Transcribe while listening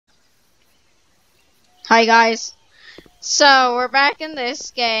Hi guys. So we're back in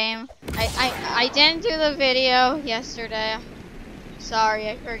this game. I didn't do the video yesterday. Sorry,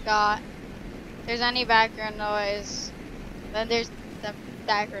 I forgot. If there's any background noise, then there's the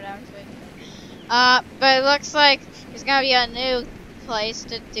background noise. But it looks like there's gonna be a new place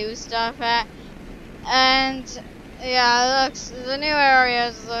to do stuff at, and yeah, the new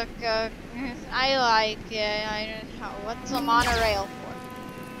areas look. I like it. I don't know what's a monorail for.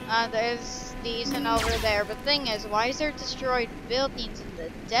 There's decent over there, but thing is, why is there destroyed buildings in the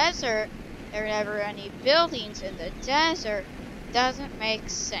desert? There are never any buildings in the desert. Doesn't make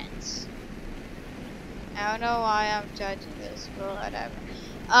sense. I don't know why I'm judging this, but whatever.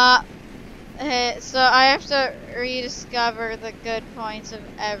 So I have to rediscover the good points of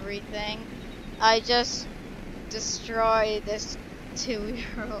everything. I just destroyed this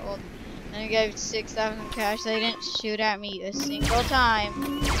 2-year-old. And I gave 6,000 cash. They didn't shoot at me a single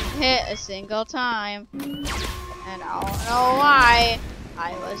time. Hit a single time. And I don't know why.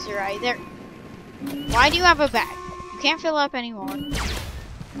 I was right there. Why do you have a bag? You can't fill up anymore.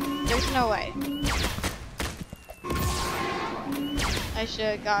 There's no way. I should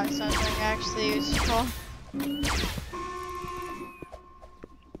have got something actually useful.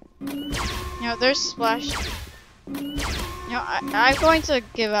 No, there's splash. No, I'm going to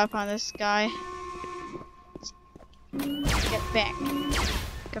give up on this guy. Get back.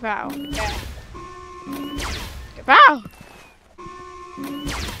 Kapow. Back. Kapow!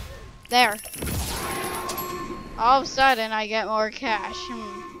 There. All of a sudden, I get more cash.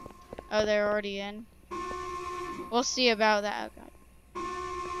 Oh, they're already in. We'll see about that.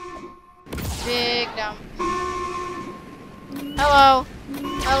 Oh, big dump. Hello.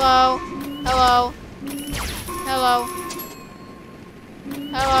 Hello. Hello. Hello.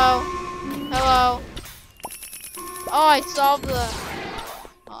 Hello. Hello. Oh, I solved the...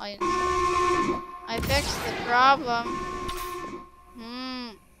 Oh, I fixed the problem.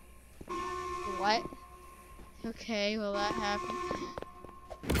 What? Okay, will that happen?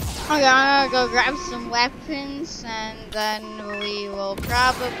 Okay, I'm gonna go grab some weapons, and then we will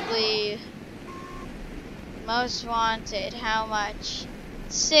probably... Most wanted, how much?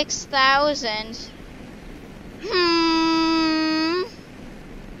 6,000.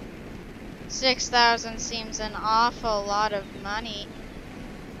 6,000 seems an awful lot of money.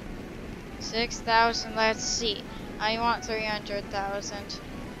 6,000, let's see. I want 300,000.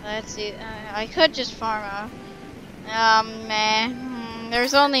 Let's see, I could just farm out. Man.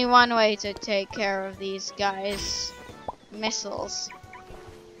 There's only one way to take care of these guys. Missiles.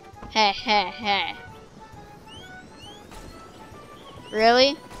 Heh heh heh.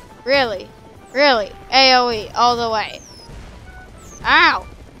 Really? Really? Really? AoE all the way. Ow!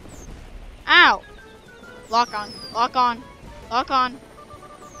 Ow! Lock on. Lock on. Lock on.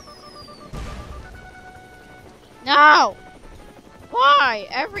 No! Why?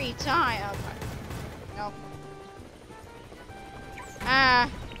 Every time. Okay. Nope. Ah.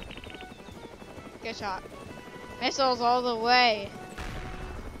 Good shot. Missiles all the way.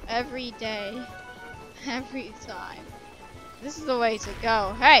 Every day. Every time. This is the way to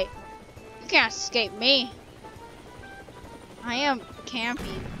go. Hey! You can't escape me. I am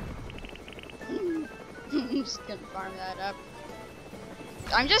campy. I'm just gonna farm that up.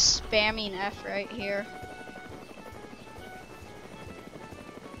 I'm just spamming F right here.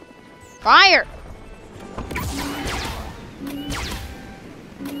 Fire!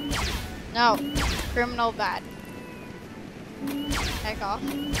 No. Criminal bad. Heck off.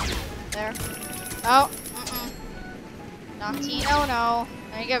 There. Oh. Noctino, no.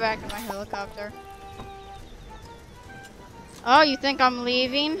 Let me get back in my helicopter. Oh, you think I'm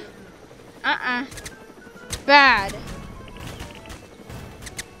leaving? Bad.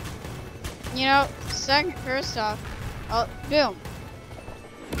 You know, first off, oh, boom.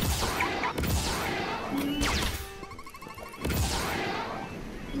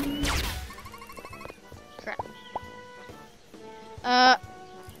 Crap.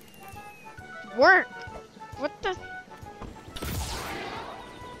 Work. What the?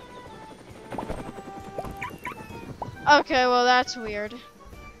 Okay, well that's weird.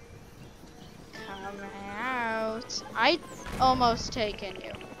 Come out. I'd almost taken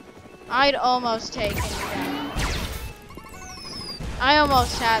you. I'd almost taken you down. I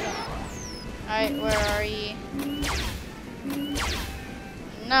almost had him. Alright, where are ye?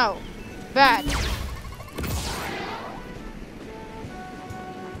 No. Bad.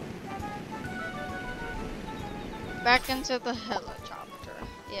 Back into the helicopter.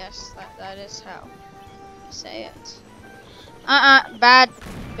 Yes, that is how you say it.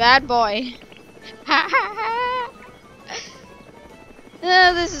 Bad boy.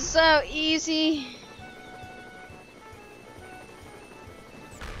 Oh, this is so easy.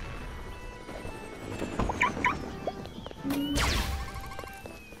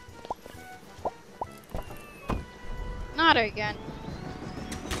 again.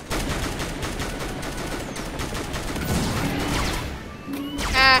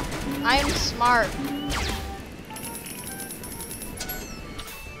 Ah, I'm smart.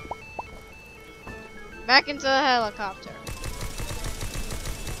 Back into the helicopter.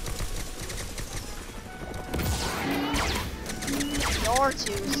 You're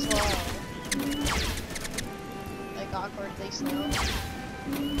too slow. Like awkwardly slow.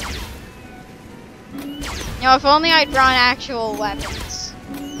 You know, if only I'd brought actual weapons.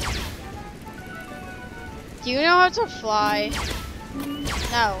 Do you know how to fly?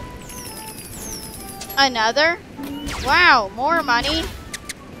 No. Another? Wow, more money?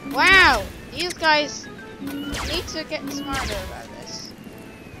 Wow, these guys need to get smarter about this.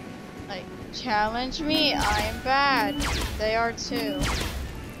 Like, challenge me, I'm bad. They are too.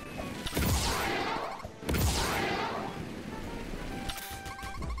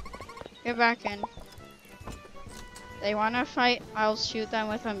 Get back in. They wanna fight, I'll shoot them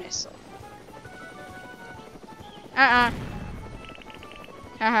with a missile. Haha.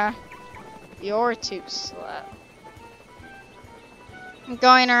 You're too slow. I'm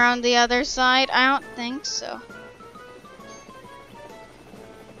going around the other side? I don't think so.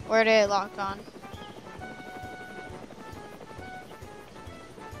 Where did it lock on?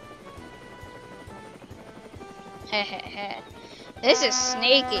 Hehehe. This is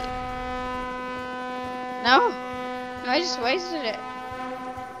sneaky. No? No, I just wasted it.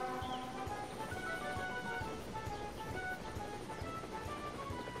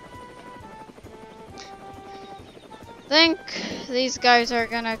 Think these guys are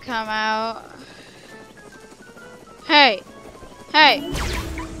gonna come out. Hey! Hey!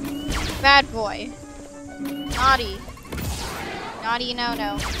 Bad boy. Naughty. Naughty no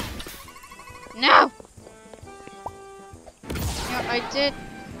no. No! No, I did.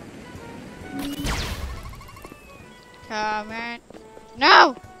 Come on.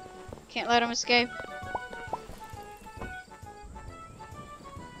 No! Can't let him escape.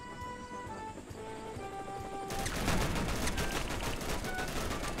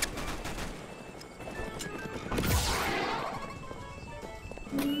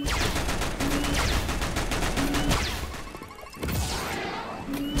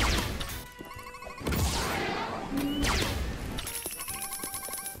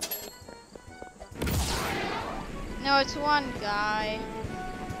 No, it's one guy.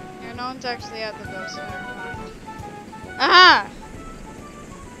 Yeah, no one's actually at the boat, so never mind. Aha!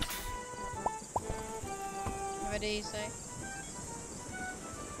 What did he say?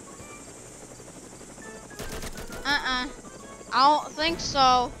 I don't think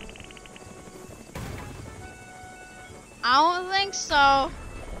so. I don't think so.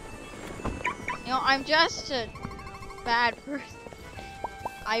 You know, I'm just a bad person.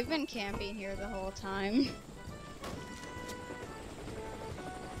 I've been camping here the whole time.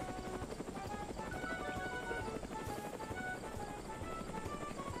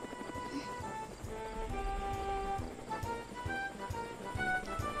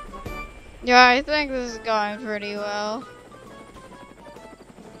 Yeah, I think this is going pretty well.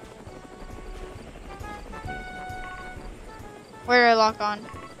 Where did I lock on?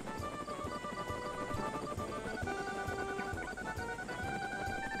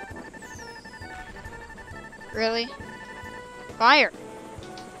 Really? Fire!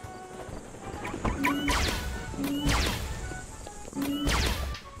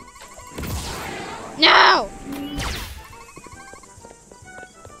 No!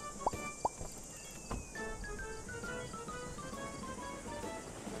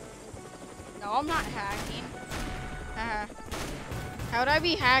 No, I'm not hacking. How would I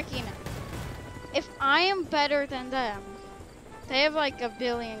be hacking? If I am better than them, they have like a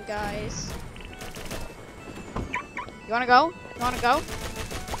billion guys. You wanna go? You wanna go?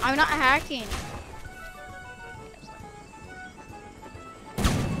 I'm not hacking.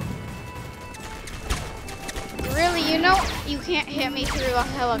 Really, you know you can't hit me through a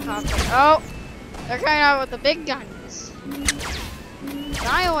helicopter. Oh, they're coming out with the big guns. That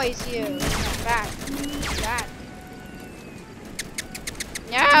I always use. Back. Back.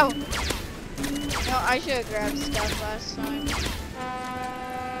 No! No, I should have grabbed stuff last time.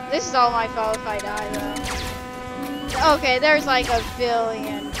 This is all my fault if I die, though. Okay, there's like a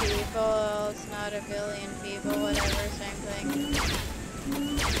billion people. It's not a billion people, whatever, same thing.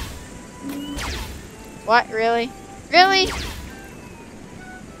 What, really? Really?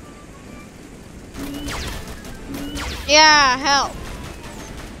 Yeah, help.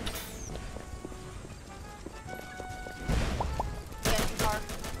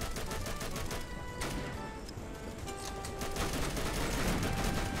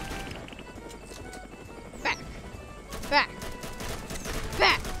 Back.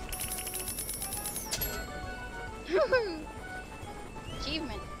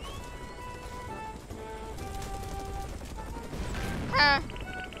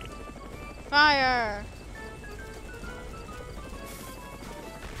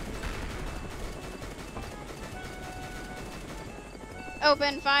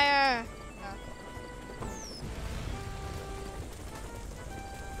 Open fire! No.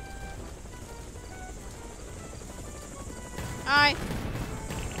 Alright.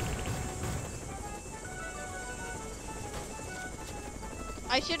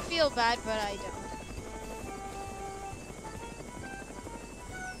 I should feel bad, but I don't.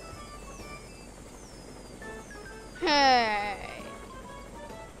 Hey.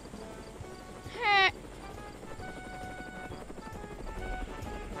 Hey.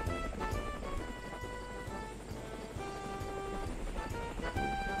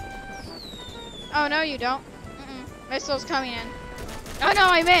 Oh, no, you don't. Missile's coming in. Oh, no,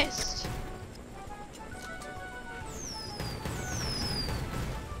 I missed.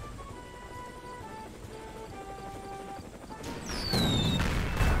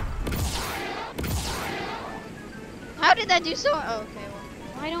 How did that do so? Oh, okay, well,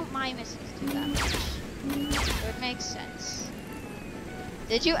 why don't my missiles do that much? It makes sense.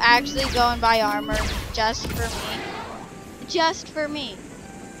 Did you actually go and buy armor just for me? Just for me.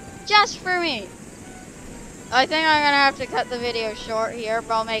 Just for me. I think I'm gonna have to cut the video short here,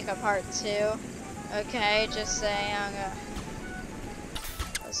 but I'll make a part 2. Okay, just saying, I'm gonna...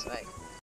 This way.